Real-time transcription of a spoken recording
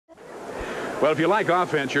Well, if you like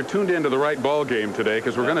offense, you're tuned into the right ball game today,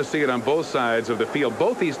 because we're going to see it on both sides of the field.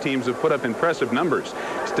 Both these teams have put up impressive numbers.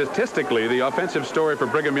 Statistically, the offensive story for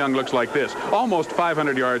Brigham Young looks like this. Almost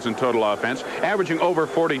 500 yards in total offense, averaging over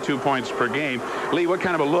 42 points per game. Lee, what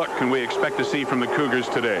kind of a look can we expect to see from the Cougars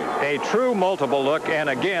today? A true multiple look, and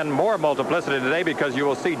again, more multiplicity today, because you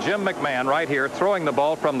will see Jim McMahon right here throwing the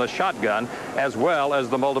ball from the shotgun as well as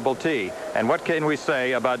the multiple tee. And what can we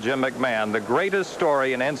say about Jim McMahon, the greatest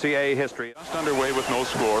story in NCAA history? Just underway with no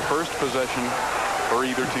score. First possession for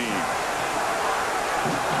either team.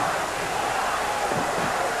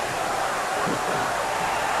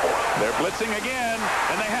 They're blitzing again,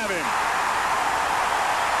 and they have him.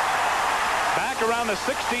 Back around the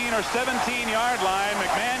 16 or 17-yard line.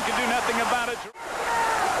 McMahon can do nothing about it.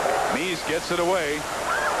 Meese gets it away.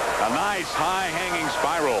 A nice high-hanging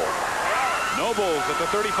spiral. Nobles at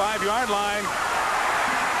the 35-yard line.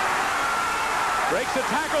 Breaks a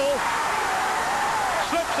tackle.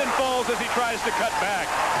 Slips and falls as he tries to cut back.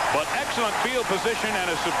 But excellent field position and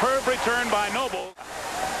a superb return by Nobles.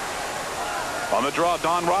 On the draw,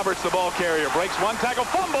 Don Roberts, the ball carrier, breaks one tackle,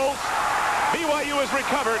 fumbles. BYU is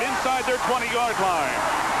recovered inside their 20-yard line.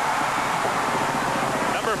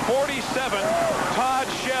 Number 47, Todd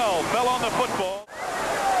Shell, fell on the football.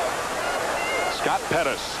 Scott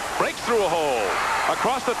Pettis breaks through a hole.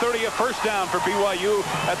 Across the 30, a first down for BYU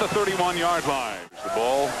at the 31-yard line. The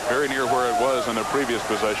ball very near where it was in their previous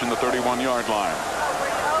possession, the 31-yard line.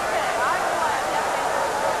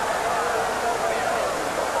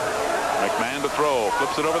 McMahon to throw,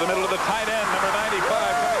 flips it over the middle of the tight end, number 95.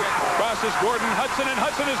 Crosses Gordon Hudson, and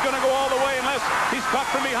Hudson is going to go all the way unless he's caught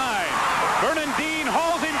from behind. Vernon Dean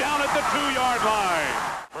hauls him down at the 2-yard line.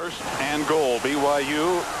 First and goal,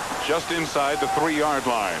 BYU just inside the 3-yard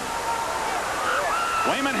line.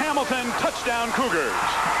 Wayman Hamilton, touchdown Cougars.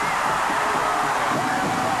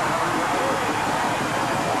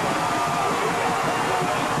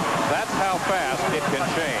 That's how fast it can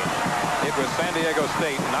change. It was San Diego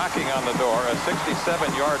State knocking on the door, a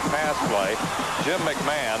 67-yard pass play. Jim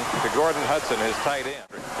McMahon to Gordon Hudson, his tight end.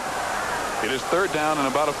 It is third down and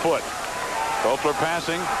about a foot. Koeffler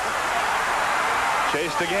passing.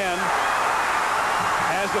 Chased again.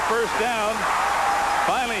 Has the first down.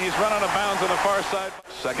 Finally, he's run out of bounds on the far side.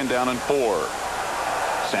 Second down and 4.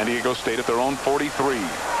 San Diego State at their own 43.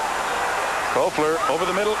 Koeffler over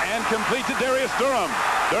the middle and complete to Darius Durham.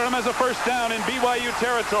 Durham has a first down in BYU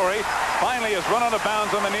territory. Finally has run out of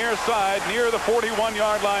bounds on the near side, near the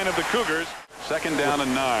 41-yard line of the Cougars. Second down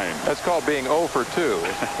and 9. That's called being 0 for 2.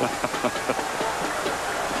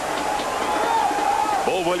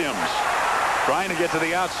 Bull Williams trying to get to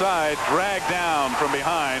the outside, dragged down from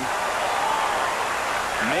behind.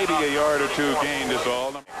 Maybe a yard or two gained is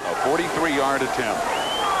all. A 43-yard attempt.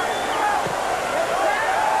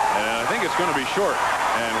 And I think it's going to be short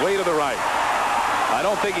and way to the right. I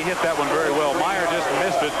don't think he hit that one very well. Meyer just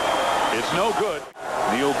missed it. It's no good.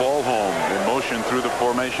 Neil Ballholm in motion through the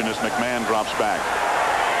formation as McMahon drops back.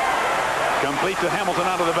 Complete to Hamilton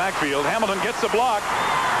out of the backfield. Hamilton gets the block.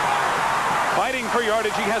 Fighting for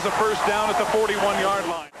yardage. He has a first down at the 41-yard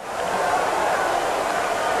line.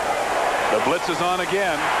 The blitz is on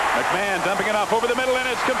again. McMahon dumping it off over the middle, and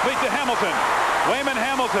it's complete to Hamilton. Wayman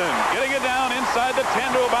Hamilton getting it down inside the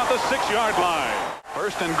 10 to about the 6-yard line.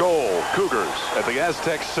 First and goal, Cougars at the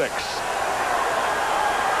Aztecs 6.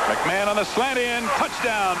 McMahon on the slant in,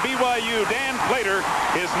 touchdown, BYU. Dan Plater,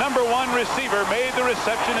 his number 1 receiver, made the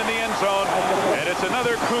reception in the end zone, and it's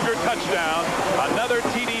another Cougar touchdown. Another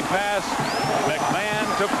TD pass, McMahon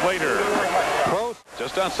to Plater. Close.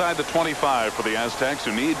 Just outside the 25 for the Aztecs,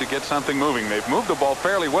 who need to get something moving. They've moved the ball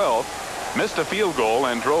fairly well, missed a field goal,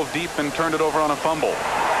 and drove deep and turned it over on a fumble.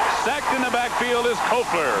 Sacked in the backfield is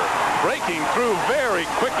Koeffler. Breaking through very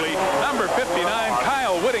quickly, number 59,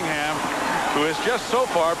 Kyle Whittingham, who has just so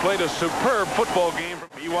far played a superb football game.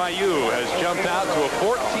 BYU has jumped out to a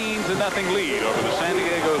 14-0 lead over the San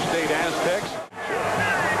Diego State Aztecs.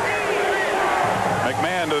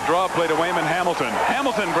 McMahon to the draw play to Wayman Hamilton.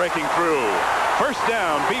 Hamilton breaking through. First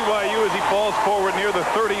down, BYU as he falls forward near the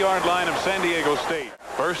 30-yard line of San Diego State.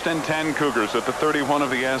 First and 10 Cougars at the 31 of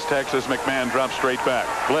the Aztecs as McMahon drops straight back.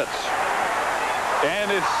 Blitz.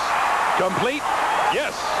 And it's complete.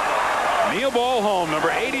 Yes. Neil Ballholm, number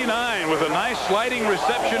 89, with a nice sliding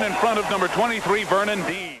reception in front of number 23, Vernon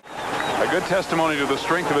Dean. A good testimony to the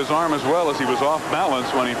strength of his arm as well, as he was off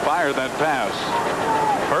balance when he fired that pass.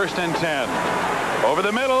 First and 10. Over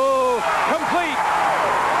the middle. Complete.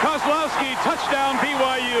 Kozlowski, touchdown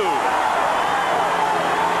BYU.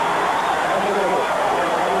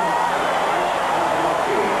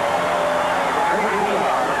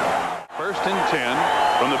 First and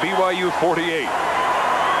 10. from the BYU 48.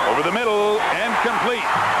 Over the middle and complete.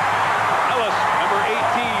 Ellis, number 18,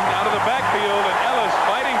 out of the backfield, and Ellis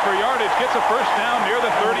fighting for yardage gets a first down near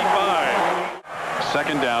the 35.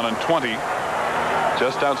 Second down and 20,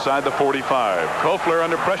 just outside the 45. Koeffler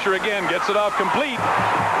under pressure again, gets it off complete,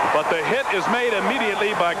 but the hit is made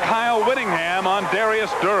immediately by Kyle Whittingham on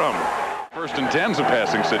Darius Durham. First and 10's a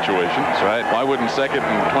passing situation. That's right. Why wouldn't second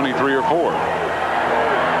and 23 or 4?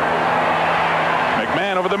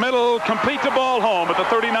 McMahon over the middle, complete the ball home at the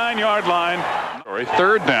 39-yard line.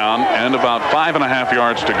 Third down and about 5.5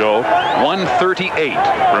 yards to go.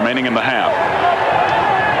 1:38 remaining in the half.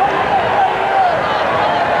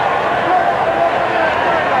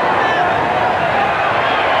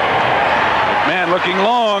 McMahon looking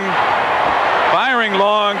long, firing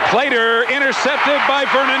long. Plater intercepted by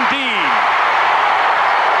Vernon Dean.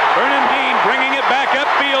 Vernon Dean bringing it back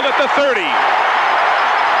upfield at the 30.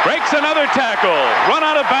 Breaks another tackle. Run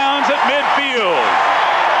out of bounds at midfield.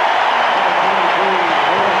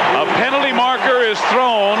 A penalty marker is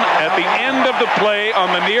thrown at the end of the play on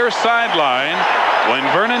the near sideline when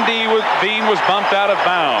Vernon Dean was bumped out of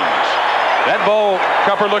bounds. That ball,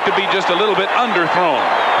 Cupper, looked to be just a little bit underthrown.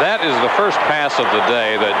 That is the first pass of the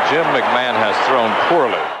day that Jim McMahon has thrown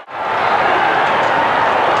poorly.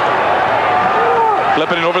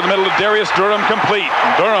 Flipping it over the middle to Darius Durham, complete.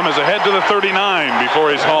 Durham is ahead to the 39 before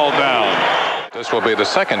he's hauled down. This will be the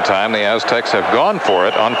second time the Aztecs have gone for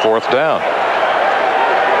it on fourth down.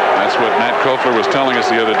 That's what Matt Koeffler was telling us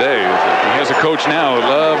the other day. He has a coach now who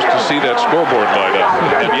loves to see that scoreboard light up,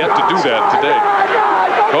 and yet to do that today.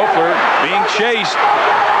 Koeffler being chased,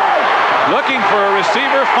 looking for a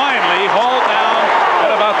receiver, finally hauled down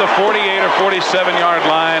at about the 48 or 47-yard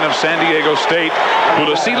line of San Diego State.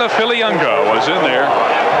 Pulasila Filiunga was in there,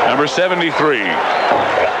 number 73.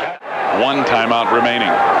 One timeout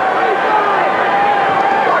remaining.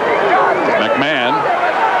 McMahon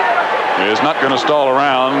is not going to stall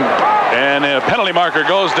around, and a penalty marker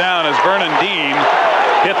goes down as Vernon Dean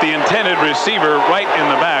hit the intended receiver right in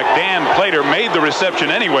the back. Dan Plater made the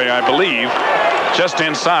reception anyway, I believe, just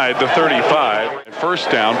inside the 35.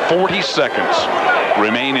 First down, 40 seconds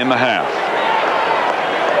remain in the half.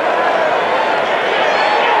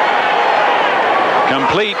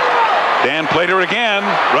 Complete. Dan Plater again,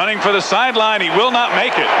 running for the sideline. He will not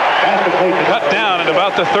make it. Cut down at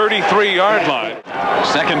about the 33-yard line.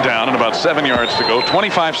 Second down and about 7 yards to go.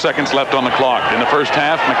 25 seconds left on the clock. In the first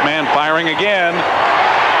half, McMahon firing again.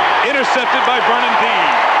 Intercepted by Vernon Dean.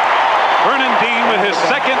 Vernon Dean with his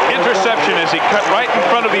second interception as he cut right in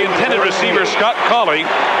front of the intended receiver, Scott Colley,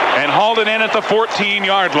 and hauled it in at the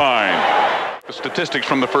 14-yard line. The statistics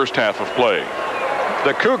from the first half of play.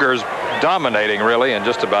 The Cougars dominating really in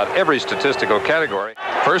just about every statistical category.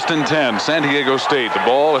 First and 10, San Diego State. The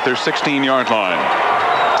ball at their 16-yard line.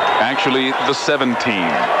 Actually, the 17.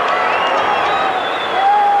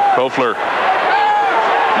 Koeffler.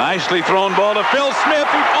 Nicely thrown ball to Phil Smith,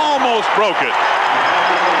 who almost broke it.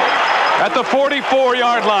 At the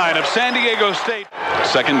 44-yard line of San Diego State.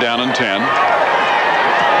 Second down and 10.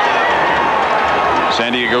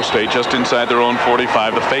 San Diego State just inside their own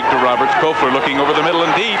 45. The fake to Roberts. Koeffler looking over the middle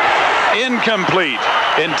and deep. Incomplete.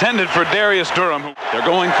 Intended for Darius Durham. They're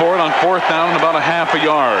going for it on fourth down and about a half a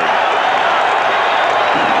yard.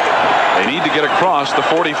 They need to get across the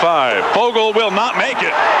 45. Fogle will not make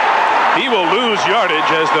it. He will lose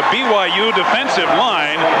yardage as the BYU defensive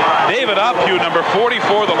line. David Opue, number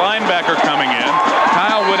 44, the linebacker coming in.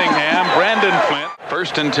 Kyle Whittingham, Brandon Flint.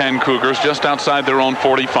 First and 10 Cougars just outside their own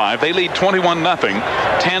 45. They lead 21-0.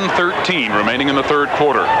 10-13 remaining in the third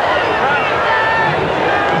quarter.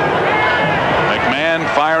 McMahon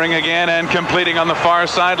firing again and completing on the far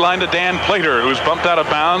sideline to Dan Plater, who's bumped out of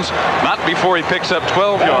bounds. Not before he picks up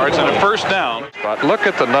 12 yards and a first down. But look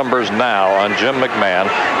at the numbers now on Jim McMahon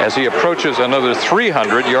as he approaches another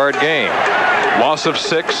 300-yard game. Loss of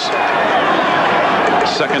 6.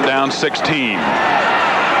 Second down, 16.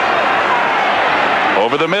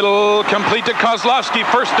 Over the middle, complete to Kozlowski,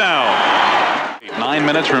 first down. 9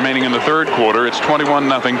 minutes remaining in the third quarter. It's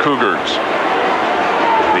 21-0 Cougars.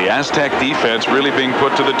 The Aztec defense really being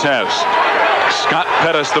put to the test. Scott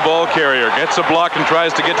Pettis, the ball carrier, gets a block and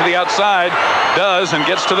tries to get to the outside. Does, and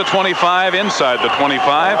gets to the 25, inside the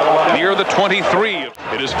 25, near the 23.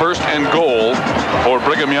 It is first and goal for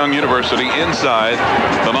Brigham Young University inside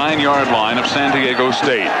the 9-yard line of San Diego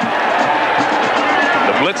State.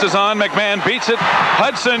 The blitz is on. McMahon beats it.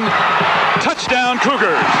 Hudson, touchdown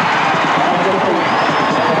Cougars.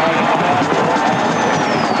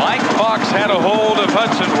 Mike Fox had a hold of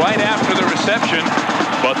Hudson right after the reception,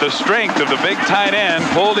 but the strength of the big tight end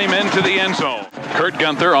pulled him into the end zone. Kurt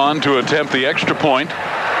Gunther on to attempt the extra point.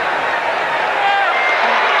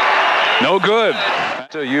 No good.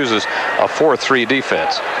 Still uses a 4-3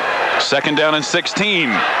 defense. 2nd down and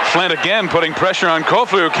 16. Flint again putting pressure on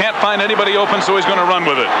Kofler, who can't find anybody open, so he's going to run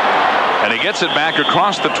with it. And he gets it back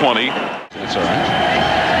across the 20. That's all right.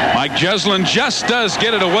 Mike Jeslin just does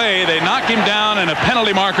get it away. They knock him down, and a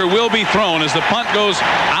penalty marker will be thrown as the punt goes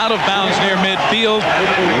out of bounds near midfield.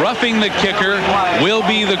 Roughing the kicker will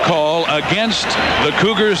be the call against the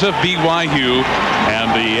Cougars of BYU,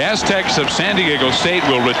 and the Aztecs of San Diego State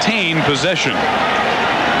will retain possession.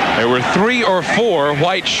 There were 3 or 4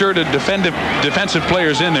 white-shirted defensive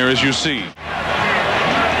players in there, as you see.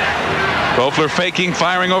 Kofler faking,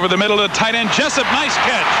 firing over the middle to tight end Jessup. Nice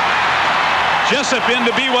catch. Jessup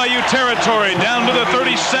into BYU territory, down to the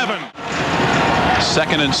 37.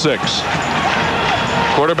 2nd and 6.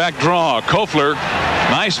 Quarterback draw. Kofler,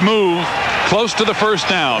 nice move, close to the 1st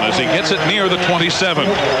down as he gets it near the 27.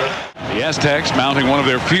 The Aztecs mounting one of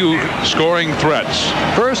their few scoring threats.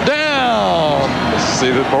 1st down.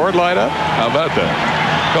 See the board light up? How about that?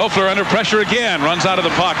 Kofler under pressure again, runs out of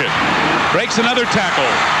the pocket. Breaks another tackle.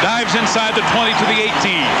 Dives inside the 20 to the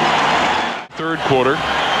 18. 3rd quarter.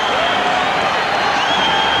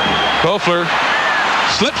 Kofler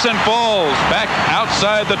slips and falls back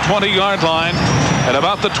outside the 20-yard line at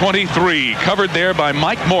about the 23. Covered there by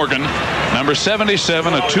Mike Morgan, number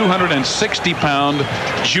 77, a 260-pound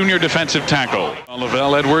junior defensive tackle.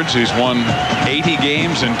 Lavelle Edwards, he's won 80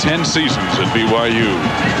 games in 10 seasons at BYU.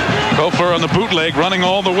 Kofler on the bootleg, running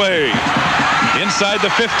all the way. Inside the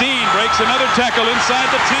 15, breaks another tackle inside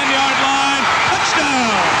the 10-yard line.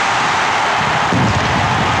 Touchdown!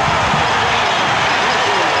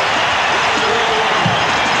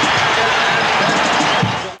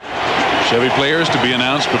 Chevy players to be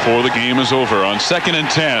announced before the game is over. On 2nd and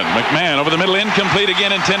 10, McMahon over the middle, incomplete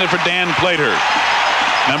again, intended for Dan Plater.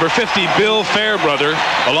 Number 50, Bill Fairbrother,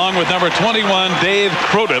 along with number 21, Dave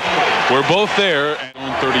Crodip, were both there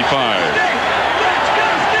at 35.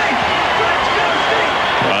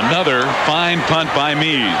 Another fine punt by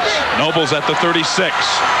Mees. Nobles at the 36.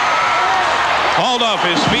 Hauled off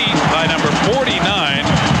his feet by number 49,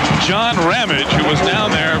 John Ramage, who was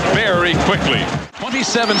down there very quickly.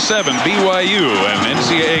 27-7 BYU, and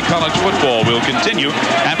NCAA college football will continue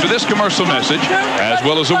after this commercial message, as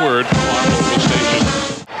well as a word from our local station.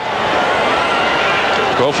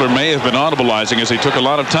 Kofler may have been audibleizing as he took a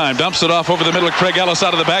lot of time. Dumps it off over the middle of Craig Ellis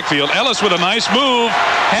out of the backfield. Ellis with a nice move.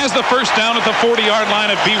 Has the 1st down at the 40-yard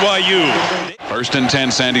line of BYU. 1st and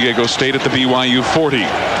 10, San Diego State at the BYU 40.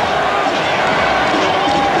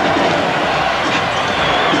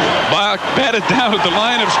 Batted down at the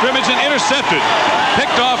line of scrimmage and intercepted.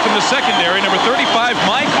 Picked off in the secondary. Number 35,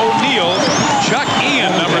 Mike O'Neill. Chuck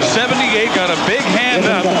Ian, number 78, got a big hand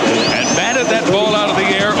up and batted that ball out of the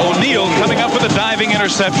air. O'Neill coming up with a diving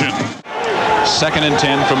interception. 2nd and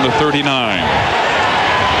 10 from the 39.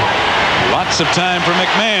 Lots of time for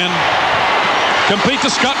McMahon. Complete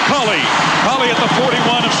to Scott Colley. Colley at the 41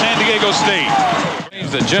 of San Diego State.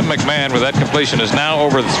 That Jim McMahon with that completion is now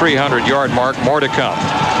over the 300-yard mark. More to come.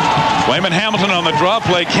 Wayman Hamilton on the draw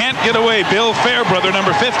play, can't get away. Bill Fairbrother,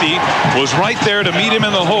 number 50, was right there to meet him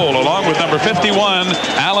in the hole, along with number 51,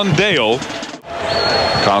 Alan Dale.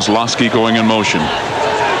 Kozlowski going in motion.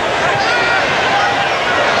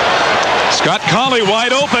 Scott Colley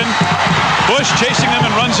wide open. Bush chasing him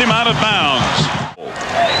and runs him out of bounds.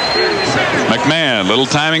 McMahon, little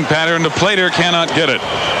timing pattern to Plater, cannot get it.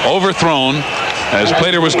 Overthrown as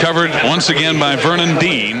Plater was covered once again by Vernon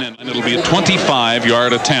Dean, and it'll be a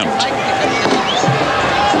 25-yard attempt.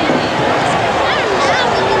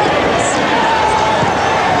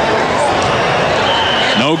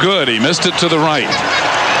 No good. He missed it to the right.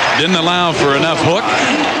 Didn't allow for enough hook.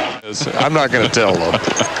 I'm not going to tell them.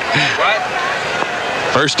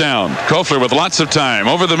 1st down. Kofler with lots of time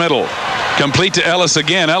over the middle. Complete to Ellis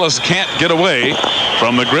again. Ellis can't get away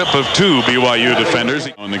from the grip of 2 BYU defenders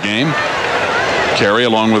in the game. Carey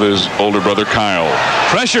along with his older brother Kyle.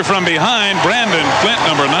 Pressure from behind. Brandon Flint,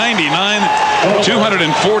 number 99,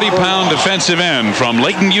 240-pound defensive end from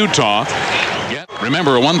Layton, Utah.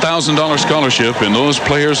 Remember, a $1,000 scholarship in those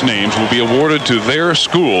players' names will be awarded to their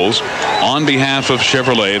schools on behalf of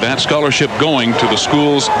Chevrolet. That scholarship going to the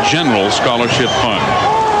school's general scholarship fund.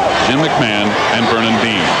 Jim McMahon and Vernon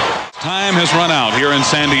Dean. Time has run out here in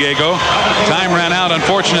San Diego. Time ran out,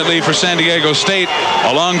 unfortunately, for San Diego State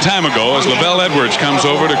a long time ago as Lavelle Edwards comes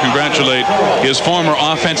over to congratulate his former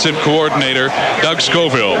offensive coordinator, Doug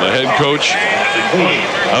Scoville, the head coach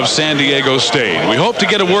of San Diego State. We hope to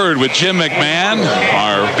get a word with Jim McMahon,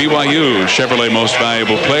 our BYU Chevrolet Most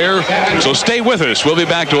Valuable Player. So stay with us. We'll be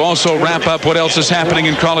back to also wrap up what else is happening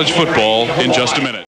in college football in just a minute.